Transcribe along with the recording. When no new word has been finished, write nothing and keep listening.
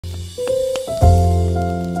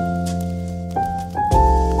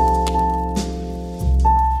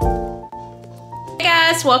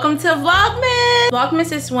guys, welcome to Vlogmas.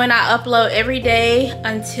 Vlogmas is when I upload every day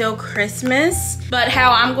until Christmas, but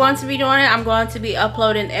how I'm going to be doing it, I'm going to be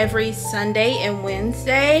uploading every Sunday and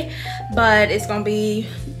Wednesday, but it's gonna be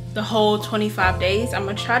the whole 25 days. I'm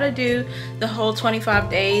gonna try to do the whole 25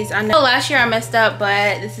 days. I know last year I messed up,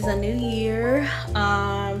 but this is a new year,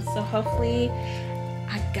 so hopefully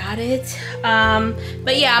I got it.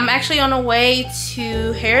 But yeah, I'm actually on the way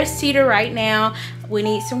to Harris Teeter right now. We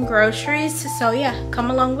need some groceries, so yeah, come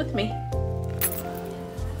along with me.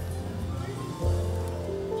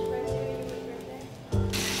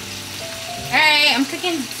 Hey, I'm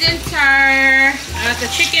cooking dinner. I got the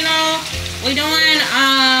chicken on. We doing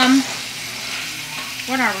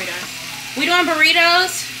what are we doing? We doing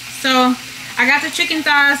burritos. So I got the chicken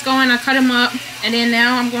thighs going. I cut them up, and then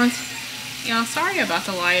now I'm going to, y'all, sorry about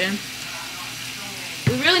the lighting.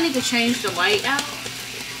 We really need to change the light out,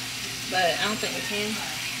 but I don't think we can.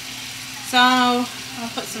 So I'll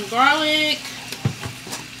put some garlic,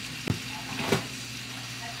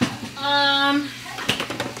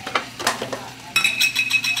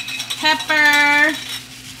 pepper.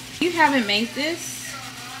 If you haven't made this,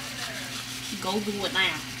 go do it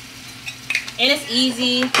now. And it's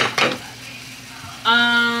easy.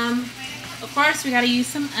 Of course, we gotta use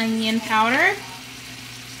some onion powder.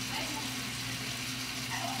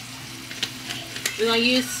 We're gonna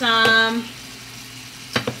use some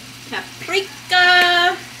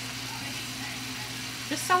paprika,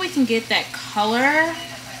 just so we can get that color.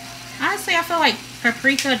 Honestly, I feel like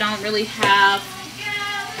paprika don't really have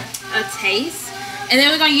a taste. And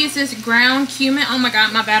then we're gonna use this ground cumin. Oh my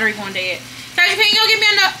god, my battery going dead. Can you go get me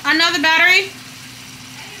another battery?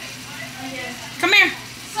 Come here.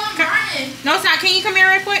 No, it's not. Can you come here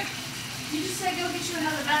real quick? You just said go get you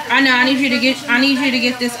another battery. I know. I need you to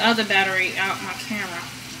get this other battery out my camera.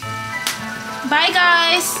 Bye,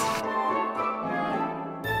 guys.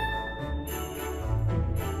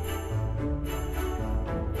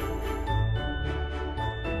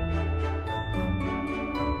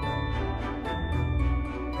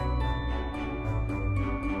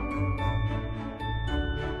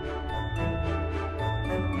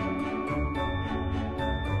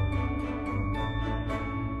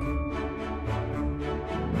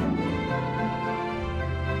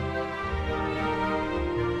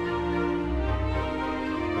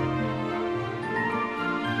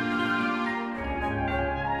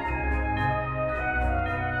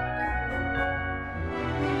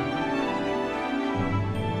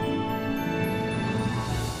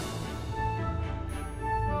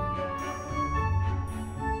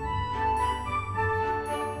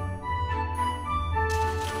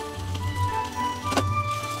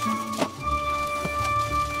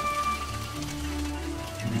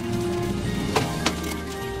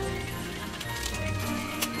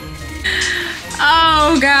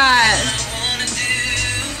 Oh god.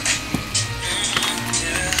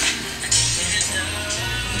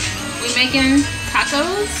 We making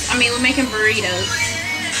tacos? I mean, we're making burritos.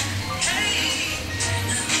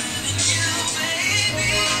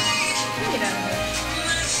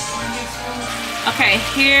 Okay,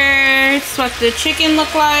 here's what the chicken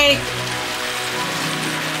look like.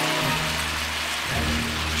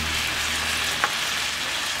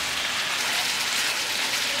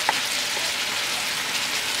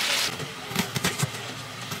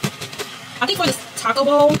 I think for this taco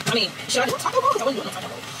bowl, I mean, should I do a taco bowl? Because I wasn't doing no taco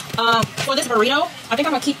bowl. For this burrito, I think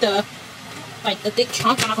I'm gonna keep the thick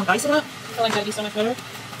chunk. I'm not gonna dice it up. I feel like that'd be so much better.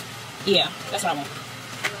 Yeah, that's what I want.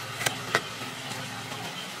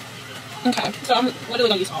 Okay, so I'm literally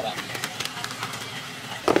gonna use all that.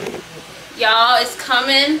 Y'all, it's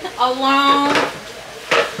coming along.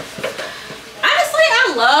 Honestly,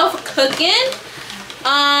 I love cooking.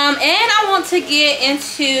 And I want to get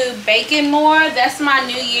into baking more. That's my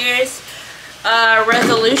New Year's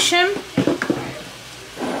resolution.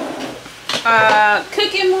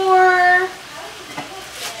 Cooking more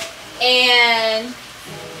and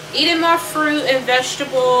eating more fruit and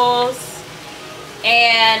vegetables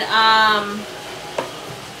and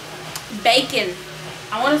baking.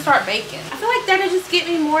 I want to start baking. I feel like that'll just get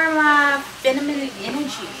me more of my feminine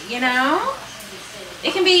energy, you know?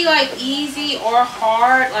 It can be like easy or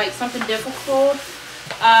hard, like something difficult,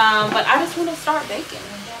 but I just want to start baking.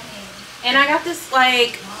 And I got this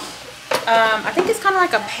like I think it's kind of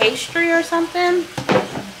like a pastry or something.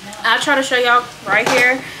 I'll try to show y'all right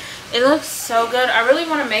here. It looks so good. I really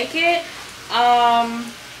want to make it,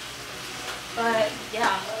 but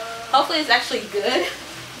yeah, hopefully it's actually good.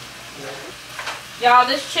 Y'all,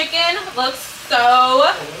 this chicken looks so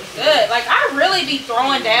good. Like, I really be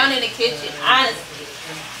throwing down in the kitchen, honestly.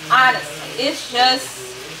 It's just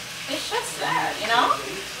it's just sad, you know?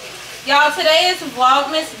 Y'all, today is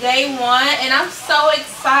Vlogmas day 1, and I'm so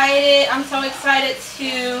excited. I'm so excited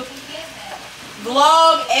to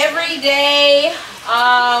vlog every day,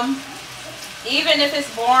 even if it's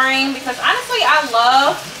boring, because honestly, I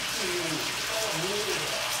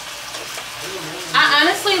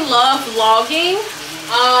honestly love vlogging,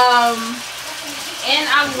 and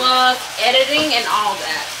I love editing and all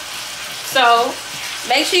that. So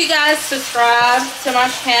make sure you guys subscribe to my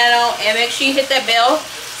channel and make sure you hit that bell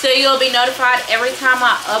so you'll be notified every time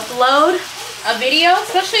I upload a video,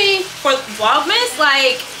 especially for Vlogmas.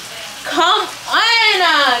 Like, come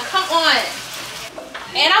on.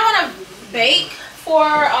 And I want to bake for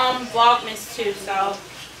Vlogmas too, so.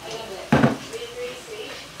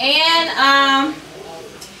 And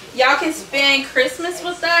y'all can spend Christmas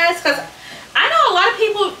with us, because I know a lot of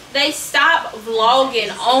people, they stop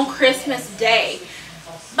vlogging on Christmas Day.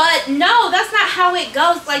 But no, that's not how it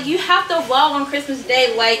goes. Like, you have to vlog on Christmas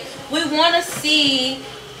Day. Like, we want to see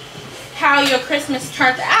how your Christmas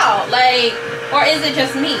turned out. Like, or is it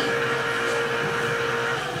just me?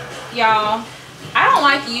 Y'all, I don't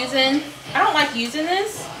like using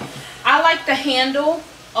this. I like the handle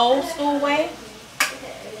old school way.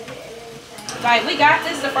 Like, we got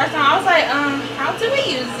this the first time. I was like, how do we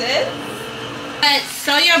use this? But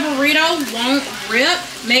so your burrito won't rip,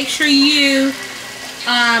 make sure you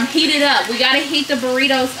heat it up. We gotta heat the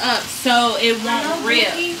burritos up so it won't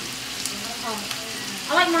rip.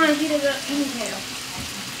 I like mine heated up anyhow.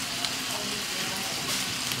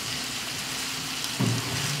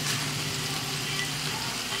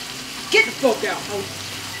 Get the fuck out.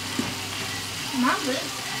 My lip.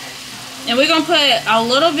 And we're gonna put a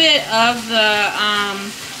little bit of the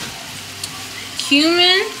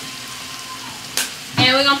cumin,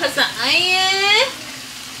 and we're gonna put some onion,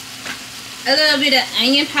 a little bit of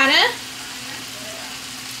onion powder.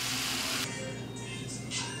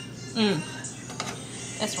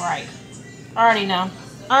 That's right. I already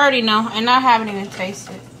know, and I haven't even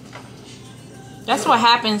tasted. That's what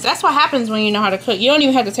happens. That's what happens when you know how to cook. You don't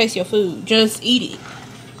even have to taste your food. Just eat it.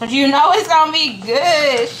 Because you know it's going to be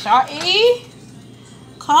good, shawty.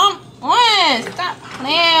 Come on. Stop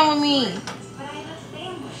playing with me.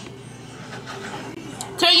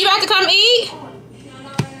 So you about to come eat?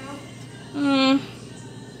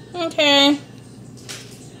 Okay.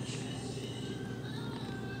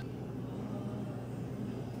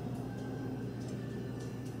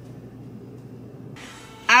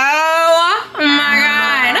 Oh my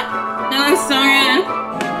God. That looks so good.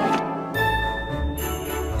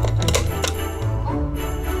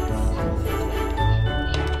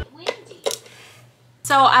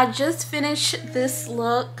 So I just finished this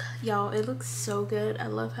look. Y'all, it looks so good. I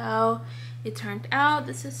love how it turned out.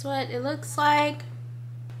 This is what it looks like.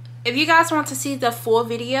 If you guys want to see the full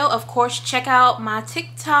video, of course, check out my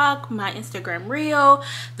TikTok, my Instagram reel.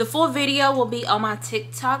 The full video will be on my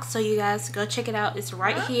TikTok, so you guys go check it out. It's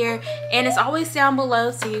right here, and it's always down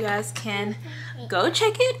below, so you guys can go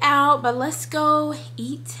check it out. But let's go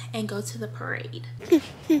eat and go to the parade.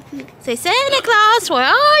 Say, Santa Claus, where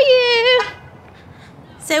are you?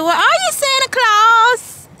 Say, where are you, Santa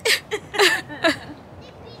Claus?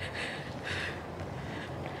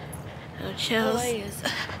 Oh, chills.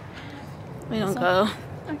 We don't go.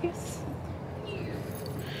 I guess.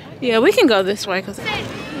 Yeah, we can go this way because. She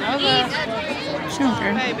don't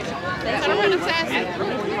care.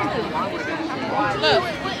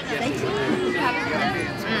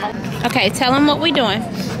 Okay, tell them what we doing.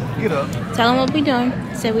 Get up. Tell them what we doing.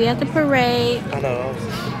 Say we at the parade. I know.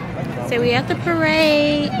 Say we at the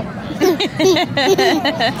parade.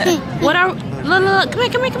 What are? Look,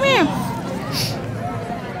 come here.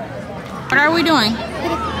 What are we doing?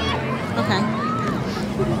 Okay.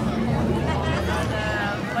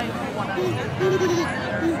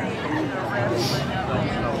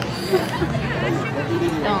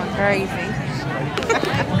 Going crazy.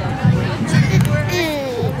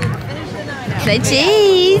 Say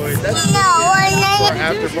cheese. No,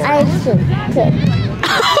 that's how it is in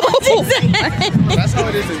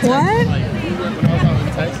Texas. What? When I was out in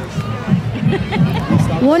Texas.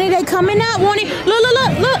 Won't they coming out? Won't he? Look.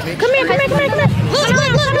 Come here. Look.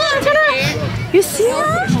 Turn around. You see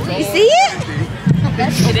her? You see it? What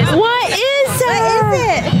is that? What is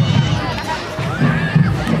it?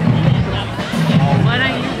 What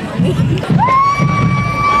are you?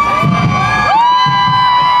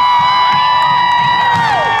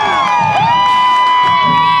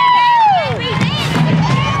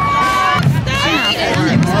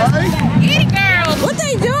 What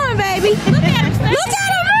they doing, baby? Look at her. Look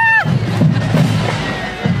at her.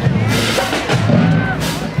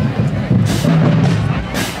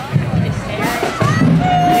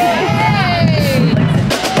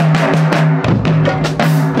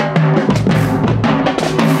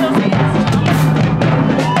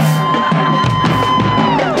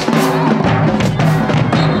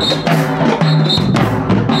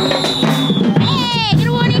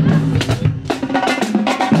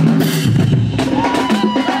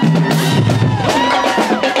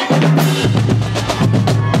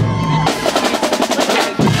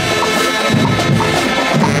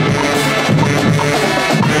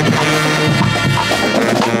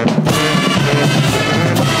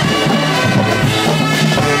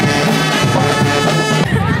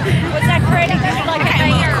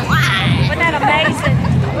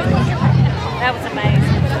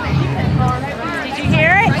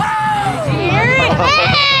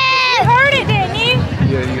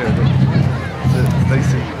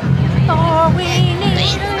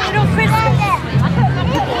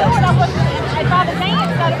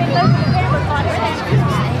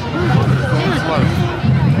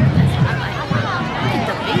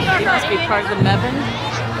 part of the Mebane.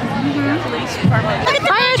 Police department.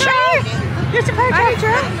 Fire truck! Here's the fire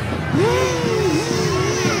truck.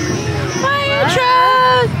 Fire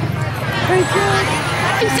truck! Fire truck!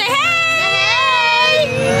 Say hey!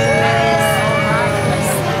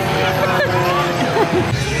 Come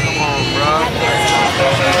on, bro.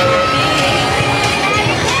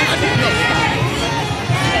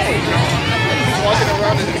 Walking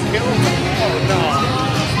around in the hills. Oh no.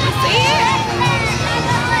 See it?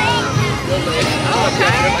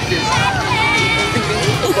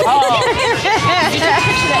 Oh. Did you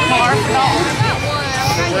picture that car? No.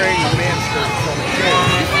 I'm wearing a man's shirt.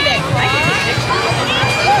 You see that car? I can take pictures.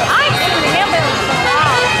 I ain't seen the hillbillies in a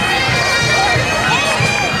while.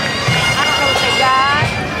 I don't know what they got.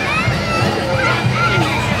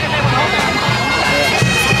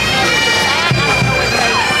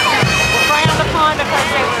 Were frowned upon because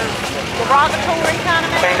they were derogatory kind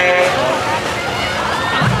of thing.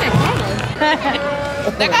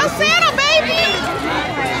 There goes Santa, baby!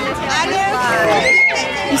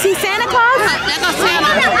 You see Santa Claus? There goes Santa.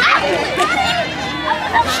 Oh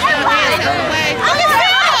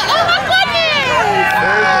my goodness!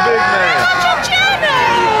 There's the big man.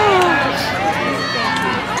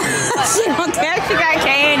 She don't care. She got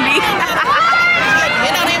candy.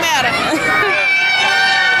 It don't even matter.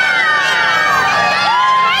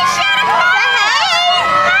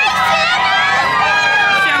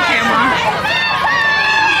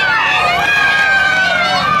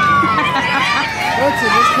 What's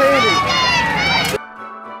it? It's candy.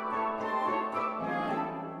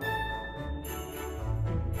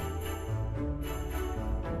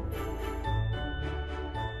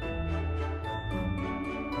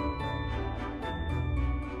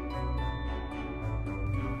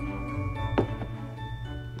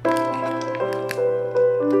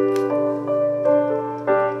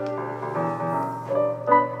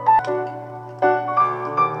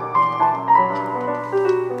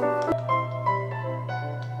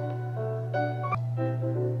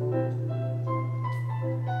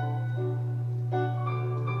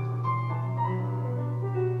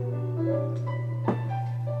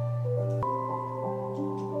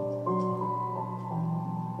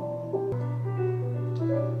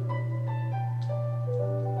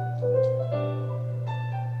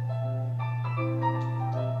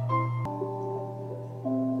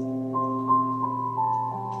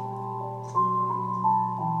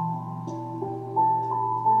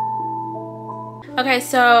 Okay,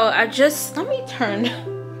 so let me turn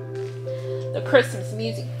the Christmas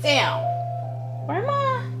music down. Where am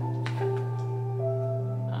I?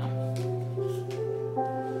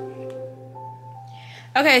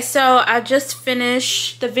 Oh. Okay, so I just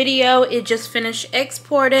finished the video. It just finished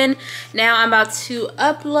exporting. Now I'm about to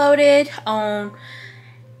upload it on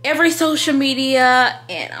every social media,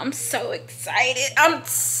 and I'm so excited. I'm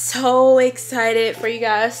so excited for you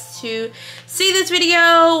guys to see this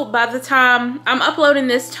video. By the time I'm uploading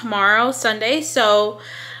this tomorrow, Sunday, so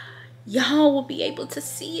y'all will be able to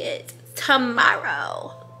see it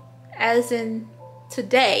tomorrow, as in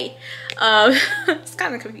today. It's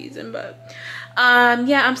kind of confusing, but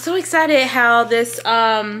yeah, I'm so excited how this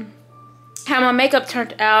how my makeup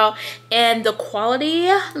turned out, and the quality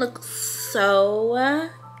looks so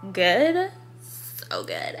good, so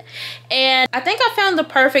good. And I think I found the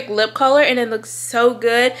perfect lip color, and it looks so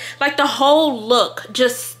good. Like, the whole look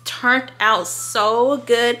just turned out so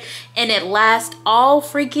good, and it lasts all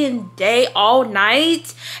freaking day, all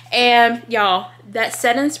night. And y'all, that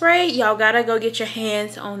setting spray, y'all gotta go get your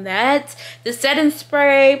hands on that. The setting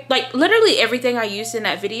spray, like literally everything I used in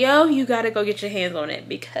that video, you gotta go get your hands on it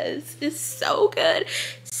because it's so good,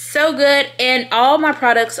 so good. And all my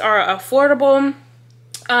products are affordable.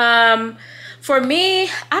 For me,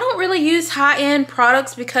 I don't really use high-end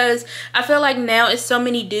products because I feel like now it's so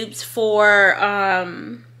many dupes for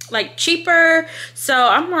like cheaper. So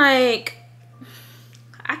I'm like,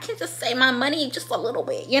 I can just save my money just a little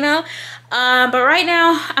bit, you know. But right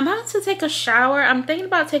now I'm about to take a shower. I'm thinking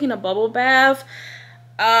about taking a bubble bath,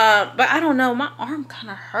 but I don't know, my arm kind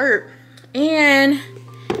of hurt. And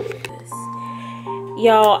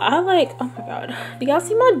y'all, I like, oh my god, do y'all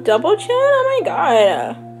see my double chin? Oh my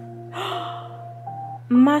god,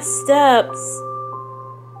 my steps.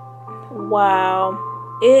 Wow.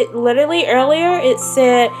 It literally earlier it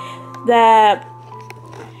said that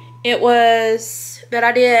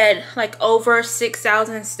I did like over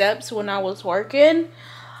 6,000 steps when I was working,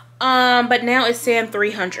 but now it's saying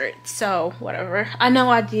 300. So whatever, I know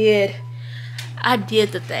I did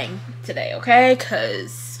the thing today, okay,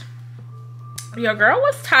 because your girl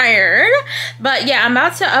was tired. But yeah, I'm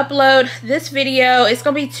about to upload this video. It's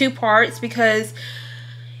gonna be 2 parts because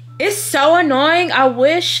It's so annoying. I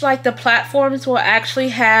wish like the platforms will actually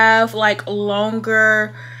have like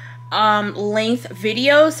longer length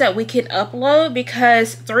videos that we can upload,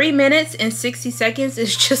 because 3 minutes and 60 seconds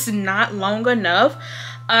is just not long enough.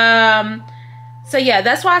 So yeah,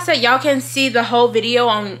 that's why I said y'all can see the whole video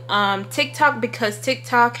on TikTok, because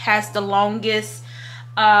TikTok has the longest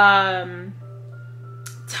time,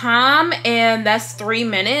 and that's 3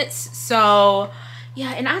 minutes. So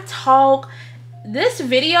yeah, and I talk. This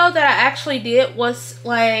video that I actually did was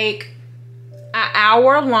like an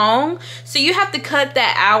hour long, so you have to cut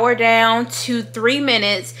that hour down to 3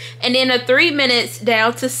 minutes, and then a 3 minutes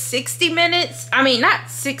down to 60 minutes. I mean, not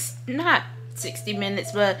 60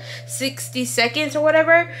 minutes, but 60 seconds or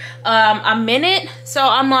whatever, a minute. So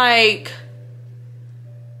I'm like,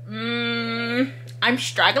 I'm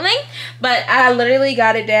struggling, but I literally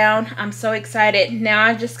got it down. I'm so excited. Now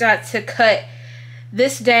I just got to cut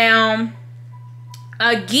this down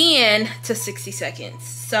again to 60 seconds.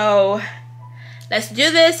 So let's do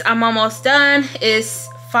this. I'm almost done. It's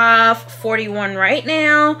 5:41 right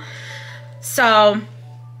now. So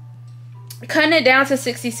cutting it down to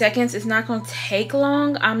 60 seconds is not going to take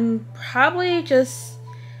long. I'm probably just,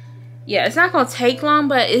 yeah, it's not going to take long,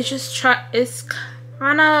 but it's just it's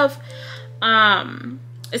kind of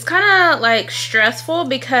like stressful,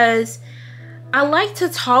 because I like to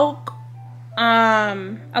talk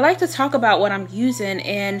about what I'm using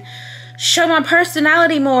and show my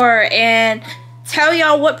personality more and tell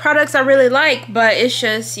y'all what products I really like, but it's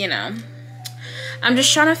just, you know, I'm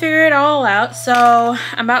just trying to figure it all out. So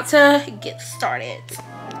I'm about to get started.